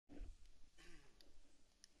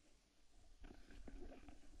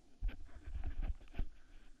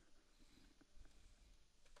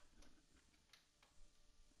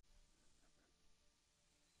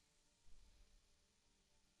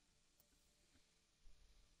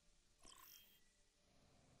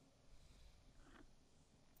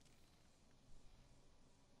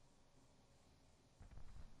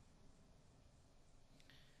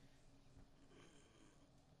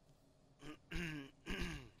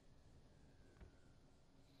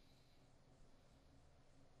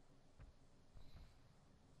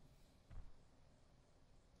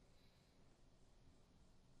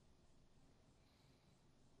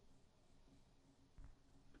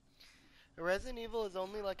Resident Evil is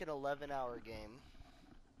only like an 11-hour game.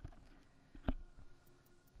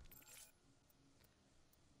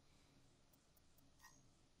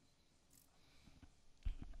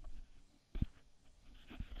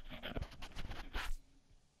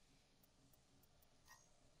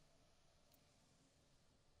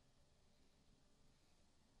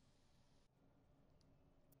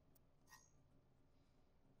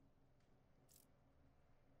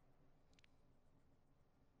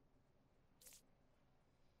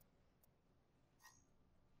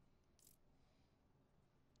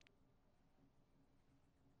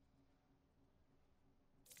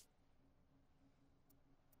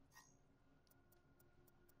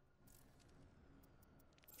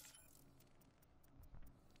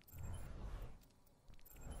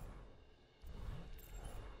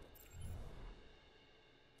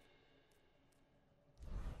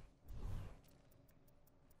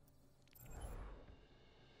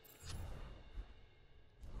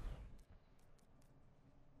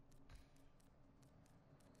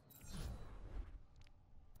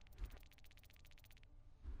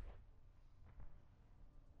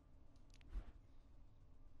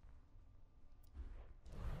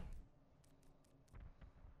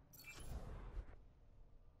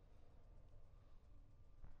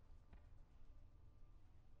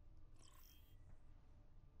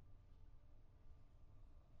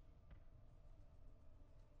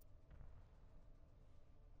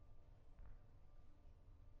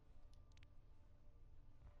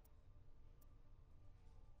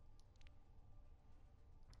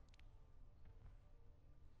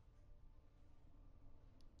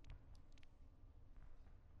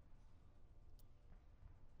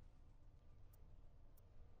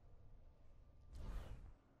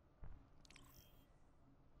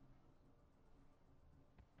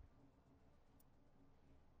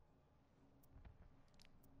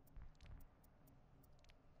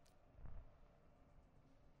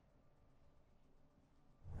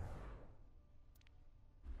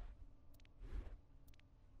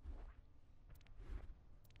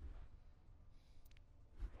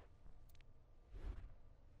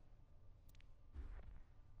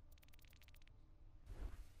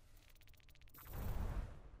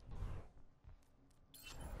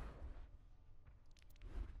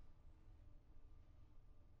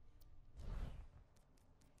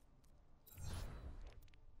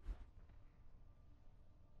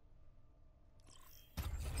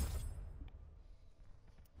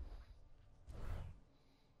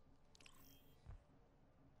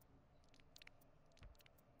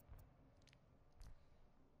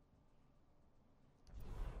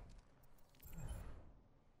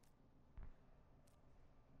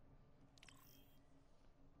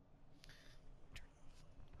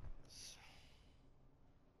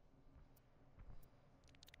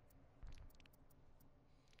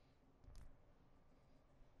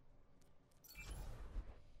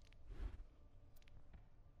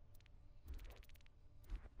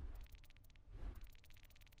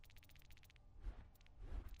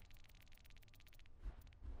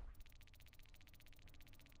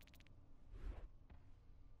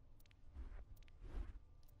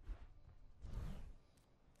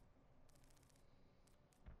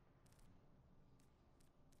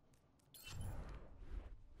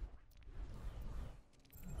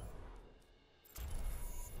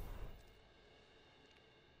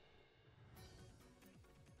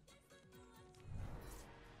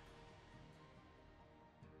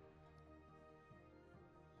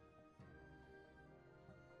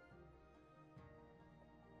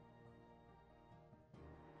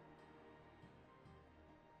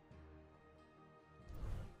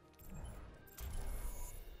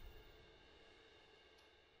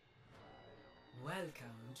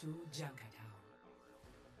 Welcome to Junkertown.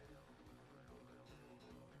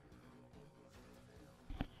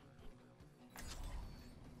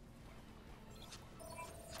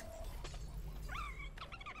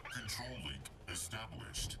 Control link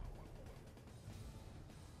established.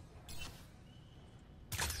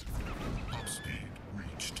 Top speed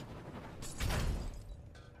reached.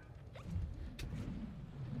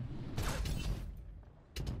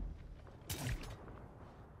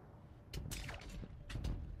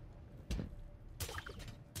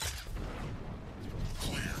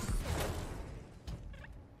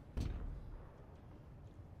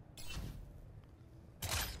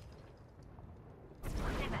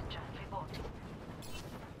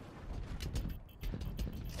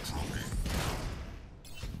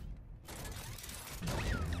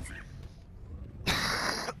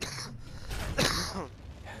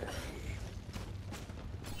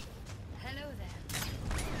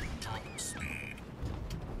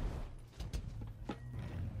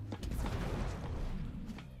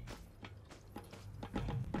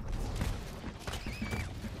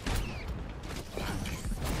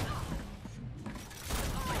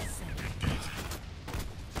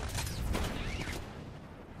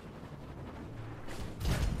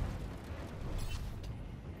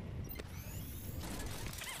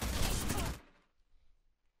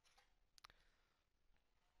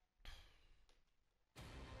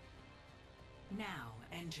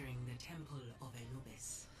 entering the temple of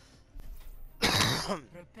Anubis.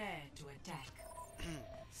 Prepare to attack.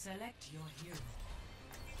 Select your hero.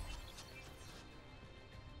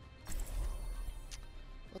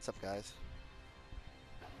 What's up, guys?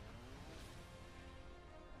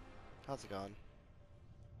 How's it going?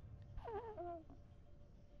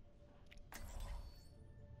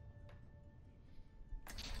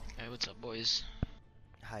 Hey, what's up, boys?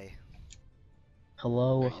 Hi.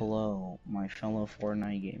 Hello, hello, my fellow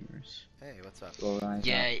Fortnite gamers. Hey, what's up? Will rise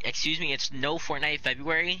Yeah, up. excuse me, it's no Fortnite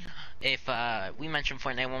February. If we mention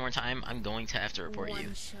Fortnite one more time, I'm going to have to report you.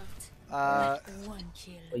 One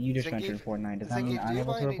kill. But you just Zingy, mentioned Fortnite. Does that Zingy, mean do I'm you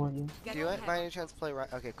able to mind- report you? Do you by any chance play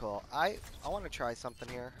right? Okay, cool. I want to try something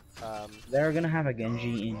here. They're gonna have a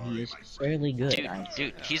Genji, and he is fairly good.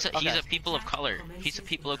 Dude, he's a people of color. He's a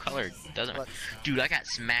people of color. Doesn't. But- Dude, I got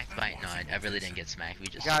smacked by. No, I really didn't get smacked. We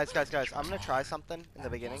just. Guys, I'm gonna try something in the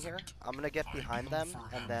beginning here. I'm gonna get behind them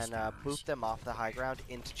and then boot them off the high ground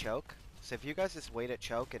into choke. So if you guys just wait at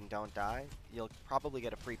choke and don't die, you'll probably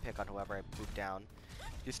get a free pick on whoever I boot down.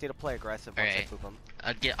 You just need to play aggressive once I Alright. boop them.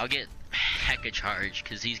 I'll get hecka charge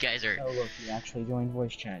because these guys are. Oh look, you actually joined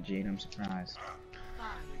voice chat, Jade. I'm surprised.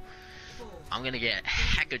 I'm gonna get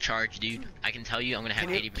hecka charge, dude. I can tell you, I'm gonna have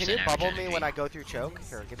 80% Can you average bubble me energy. when I go through choke?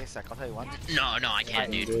 Here, give me a sec. I'll tell you what. No, I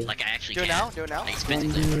can't, dude. Like I actually Do it can't. now. Do it now. Like,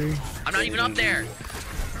 physically. I'm not even up there.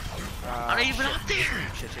 I'm not even up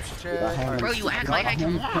there. Shit. Alright. Bro, you act like I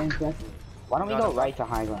can walk. Why don't we No, go no. right to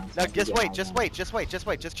high ground? No, just wait. Just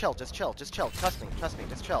chill. Just chill. Trust me.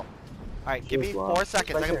 Just chill. Alright, give me Just 4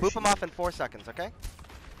 seconds. right I can there, boop him off in 4 seconds, okay?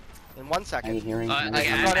 In 1 Are you second. hearing? Okay, I'm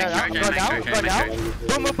I'm going max now. charge, I'm I'm going max now. charge, I'm going now.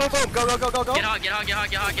 Boom. Go. Get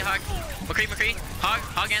hog. McCree.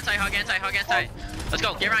 Hog inside. Let's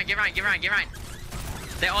go. Get Ryan.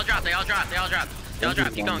 They all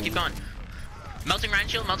drop. Keep going. Melting Ryan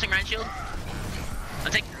shield.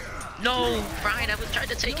 Let's take. No, Ryan, I was trying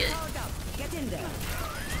to take it.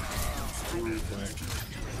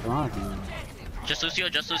 Come on, dude. Just Lucio.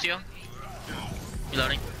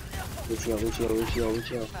 Reloading. Lucio.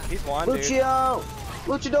 He's one, dude. Lucio!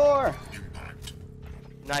 Luchador!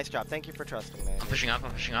 Nice job. Thank you for trusting me. I'm pushing up.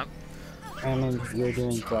 Hammond, you're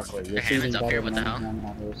doing correctly. You're Hammond's shooting up better here, what than the hell? anyone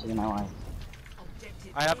I've ever seen in my life.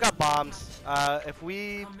 Alright, I've got bombs. If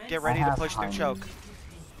we get ready to have push through time. choke.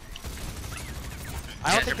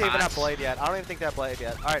 I You don't guys think are they even have bots. blade yet. I don't even think they have blade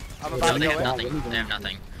yet. Alright, I'm No, about No, to they go have in. nothing. They have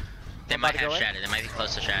nothing. They I'm might about to have go in. shatter. They might be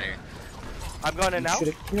close to shatter. I'm going in now.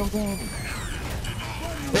 Should've killed him.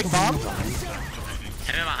 Big bomb.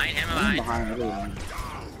 Hammond behind. Behind everyone.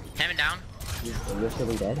 Hammond down. You're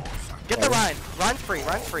still dead? Get the Ryan. Run free.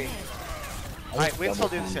 Alright, we can still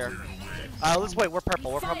do this here. Let's wait. We're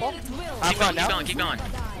purple. I'm going now. Keep going.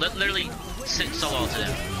 Literally sit solo to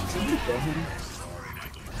them.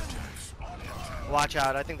 Watch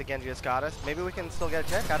out. I think the Genji just got us. Maybe we can still get a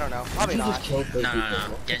tick. I don't know. Probably You not. just killed those No.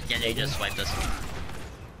 people. Genji just swiped us.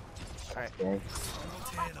 Alright. Okay.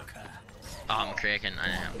 Oh, McCree, I didn't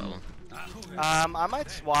have bubble. I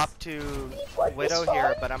might swap to Widow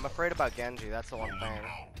here, but I'm afraid about Genji. That's the one thing.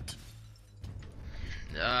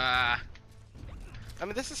 Uh, I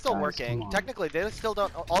mean, this is still Guys, working. come on. Technically, they still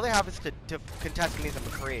don't. All they have is to contest me to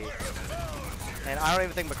McCree, and I don't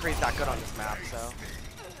even think McCree's that good on this map. So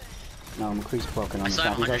No, McCree's broken on I this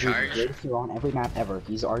still have map. He's 100 arguably charge. the greatest hero on every map ever.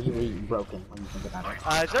 He's arguably broken when you think about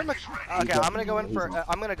it. is there? Okay, I'm gonna go in for.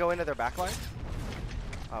 I'm gonna go into their backline.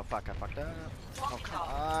 Oh fuck! I fucked up. Oh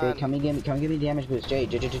come Jade, on. come and give me damage boost.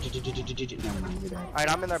 Jade. Never mind, you're dead. Alright,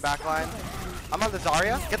 I'm in their backline. I'm on the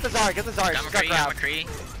Zarya. Get the Zarya. got She's got grab. McCree.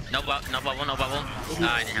 No bubble.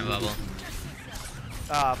 I didn't have a bubble.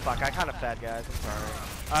 Oh fuck! I kind of fed, guys.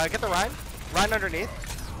 I'm sorry. Get the Ryan. Ryan underneath.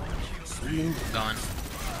 Going.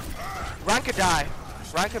 Ryan could die.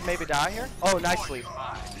 Ryan could maybe die here. Oh, nice sleep.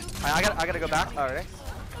 I gotta go back. Alright.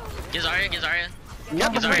 Get Zarya. Get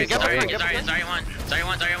Get McCree. Zarya 1.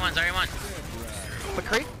 Zarya 1.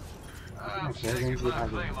 McCree. I don't care, Genji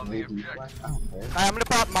has a way deep left. I don't care. I'm gonna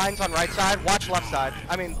pop mines on right side. Watch left side.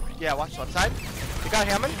 I mean, yeah, watch left side. You got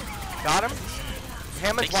Hammond. Got him.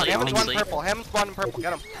 Hammond's Big one. sleep, Hammond's big one sleep. purple. Hammond's one in purple.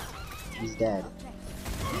 Get him. He's dead.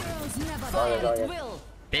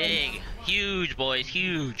 Big. Huge, boys.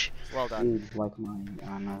 Huge. Well done. Dude, like mine.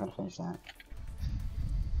 I'm not gonna finish that.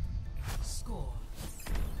 Score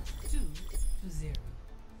 2-0.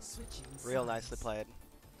 Switching. Real sides. nicely played.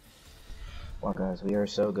 Well, guys, we are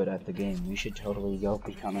so good at the game. We should totally go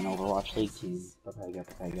become an Overwatch League team. Papaya.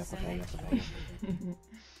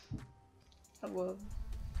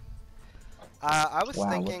 I was Wow,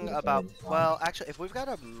 thinking look at about. that. Well, actually, if we've got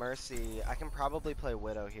a Mercy, I can probably play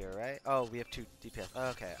Widow here, right? Oh, we have 2 DPS.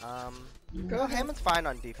 Okay. Yeah. Well, Hammond's fine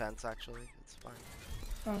on defense, actually. It's fine.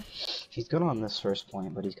 Oh. He's good on this first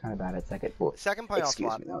point, but he's kind of bad at second. Well, Second point, I'll excuse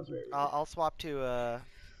swap. me, that was very rude. I'll swap to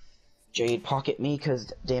Jade, pocket me,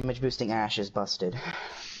 cause damage boosting Ash is busted.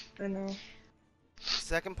 I know.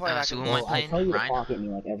 second point. I so can. who am I Well, I playing? tell you to Ryan? pocket me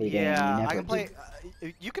like every day. and you Yeah, never I can play.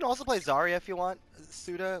 do. You can also play Zarya if you want.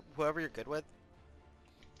 Suda, whoever you're good with.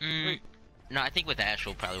 No, I think with Ash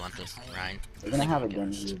we'll probably want this Ryan. We're gonna have a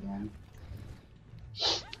Genji again.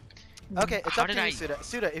 Okay, it's How up to did you, I- Suda.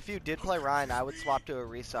 Suda, if you did play Ryan, I would swap to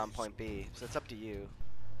Orisa on point B. So it's up to you.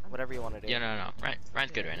 Whatever you want to do. Yeah, no.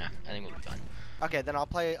 Ryan's good right now. I think we'll be fine. Okay, then I'll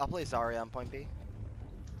play Zarya on point B.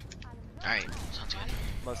 Alright, sounds good.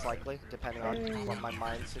 Most likely, depending on what my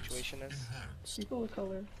mind situation is. People of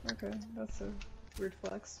color. Okay, that's a weird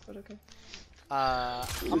flex, but okay.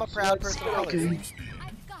 I'm a proud person of color.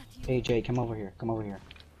 Hey Jade, come over here. Come over here.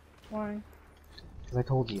 Why? Cause I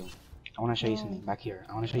told you. I want to show you No. something back here.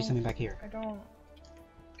 I want to show you something back here. I don't.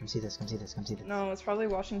 Come see this. Come see this. Come see this. No, it's probably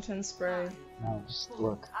Washington spray. No, just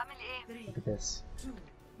look. Look at this.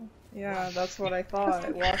 Yeah, that's what I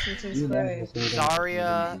thought. Washington You spray. know this.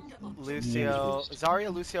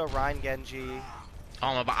 Zarya, Lucio, Ryan, Genji.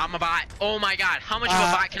 Oh, I'm a bot. Oh my god, how much of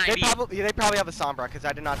a bot can I be? They probably have a Sombra because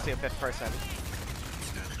I did not see a fifth person.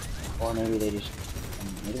 Or maybe they just.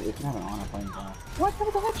 Maybe they can have an honor playing that. What? That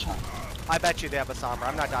was a headshot. I bet you they have a Sombra.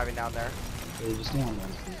 I'm not diving down there. They just stay on them.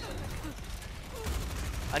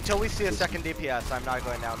 Until we see a second DPS, I'm not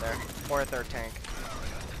going down there. Or a third tank.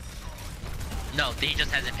 No, he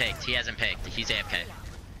just hasn't picked. He hasn't picked. He's AFK.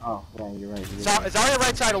 Oh, yeah, you're right. You're Zarya right. Zarya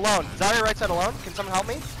right side alone. Zarya right side alone. Can someone help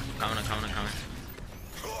me? Coming.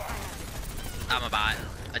 I'm a bot.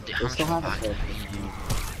 How They much still of a have a bot?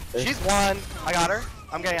 third. She's one. I got her.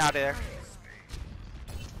 I'm getting out of there.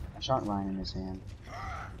 I shot Ryan in his hand.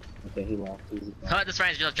 Okay, he left. Easy. Huh, this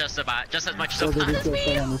Ryan's just a bot. Just as much as So a bot.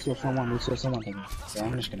 Lucio, someone. Yeah,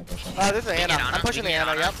 I'm just gonna push him. This is Anna. I'm pushing the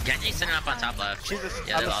Anna. Yep. Genji's sitting up on top left. She's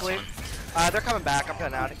Yeah, they lost asleep. one. They're coming back. I'm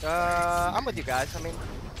getting out. I'm with you guys. I mean,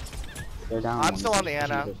 They're down. I'm still on the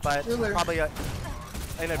Anna, but Ruler. probably Watch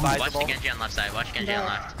inadvisable. the Genji on left side. Watch Genji on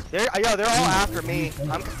left. They're all after me.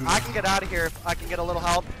 I can get out of here if I can get a little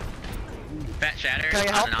help. Fat shatter. Can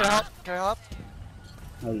I help? on Can I and help? on. Can I help?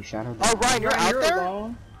 Oh, you shattered. Oh, Ryan, you're out there?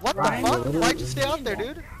 alone. What Ryan, the fuck? literally- Why'd you stay out there,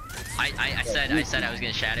 dude? I said I was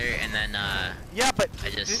gonna shatter and then Yeah, but I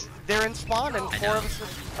just- they're in spawn and I four know. of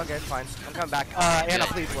us. Okay, it's fine. I'm coming back. Anna,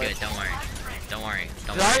 please good. wait. Don't worry. Don't worry.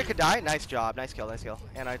 Zarya could die. Nice job. Nice kill.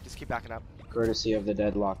 Anna, just keep backing up. Courtesy of the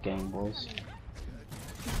deadlock game, boys.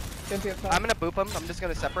 Genji up top. I'm gonna boop him. I'm just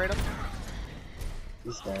gonna separate him.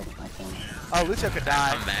 He's dead, I think. Oh, Lucio could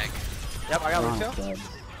die. Come back. Yep, I got Ron's Lucio. dead.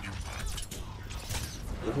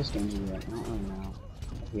 We're just Genji right now. I don't know.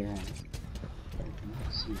 I hear him.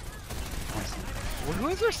 Let's see. Well, who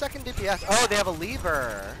is their second DPS? Oh, they have a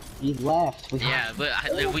lever. He left. Yeah, but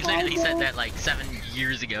we literally said that like 7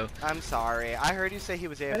 years ago. I'm sorry. I heard you say he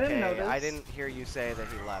was AFK. didn't notice. I didn't hear you say that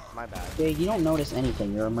he left. My bad. Jade, you don't notice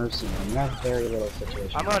anything. You're a mercenary. You have very little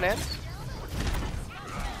situation. I'm going in.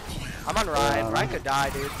 I'm on Ryan. Ryan could die,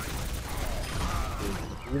 dude.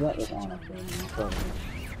 You let this on up there.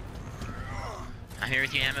 I'm here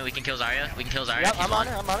with you, Hammond. We can kill Zarya. Yep, I'm on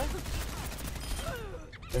it. I'm on it.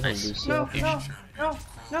 There's Nice. a Lucio.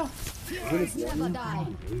 No.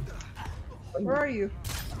 Where are you?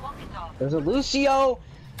 There's a Lucio!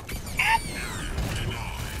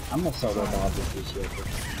 I'm gonna solo Bob with Lucio.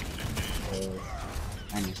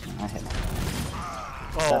 I missed him. I hit him.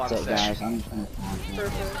 Oh, That's I'm it, sick. guys. I'm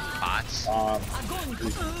Perfect. Bots.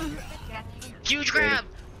 Huge grab!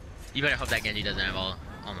 You better hope that Genji doesn't have all.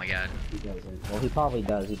 Oh my god. he doesn't. Well, he probably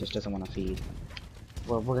does. He just doesn't want to feed.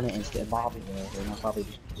 We're gonna instant Bobby there. We're gonna probably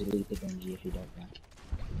just delete the Genji if he does that.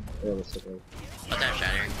 Realistically. Let that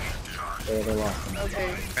shatter. They lost him.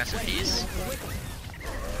 Okay. Rest in peace.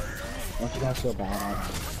 Don't you guys feel bad?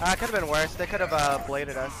 It could have been worse. They could have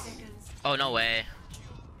bladed us. Oh, no way.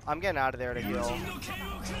 I'm getting out of there to heal.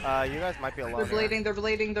 You guys might be alone. They're here. bleeding.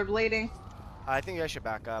 They're bleeding. I think you guys should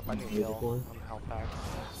back up. I need heal. I'm health pack.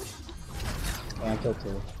 Yeah, I killed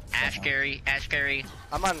two. Ash carry.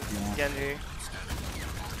 I'm on Yeah. Genji.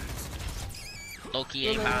 Loki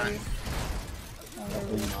aimbot.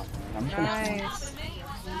 I'm just gonna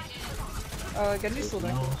Nice. Genji's still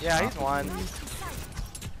there. Yeah, he's one.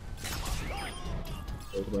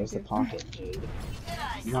 Where's the pocket, Jade?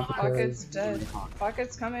 You want the Pocket's carry? dead.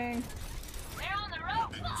 Pocket's coming.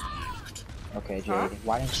 Okay, Jade. Huh?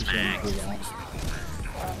 Why didn't you Smack. do that?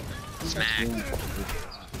 Smack.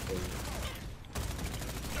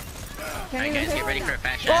 Can't Alright, even guys, hit get ready him. for a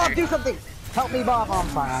fat Bob, shatter. do something! Help me, Bob! I'm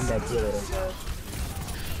fine. I'm dead. See you later.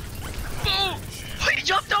 Boom! He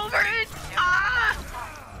jumped over it! Ah!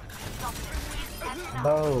 Bob.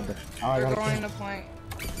 Oh, I They're gotta going kill. to flank.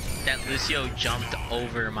 That Lucio jumped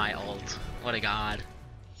over my ult. What a god.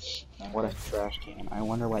 What a trash can. I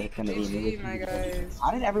wonder why it's gonna be GG, me. my guys.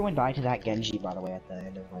 How did everyone die to that Genji, by the way, at the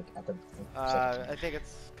end of, like, at the... I think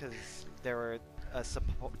it's because there were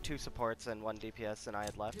two supports and one DPS, and I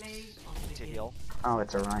had left to heal. Oh,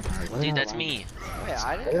 it's a Reinhardt. What Dude, did that's our me. Wait,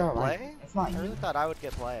 I didn't They're get all play? right. It's not I really you. thought I would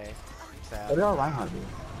get play. What Sad. did our Reinhardt do?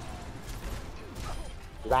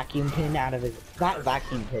 Vacuum pin out of his... That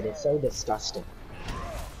vacuum pin is so disgusting.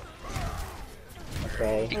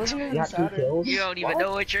 Okay. It wasn't even You got 2 Saturn. kills? You don't even What?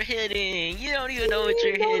 know what you're hitting. You don't even know what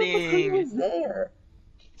you're No, because he hitting. was there.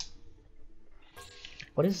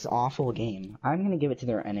 What is this awful game? I'm gonna give it to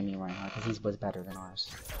their enemy Reinhardt because he was better than ours.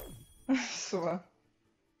 So,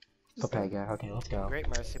 Papega, okay, let's go. Great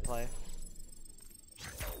Mercy play.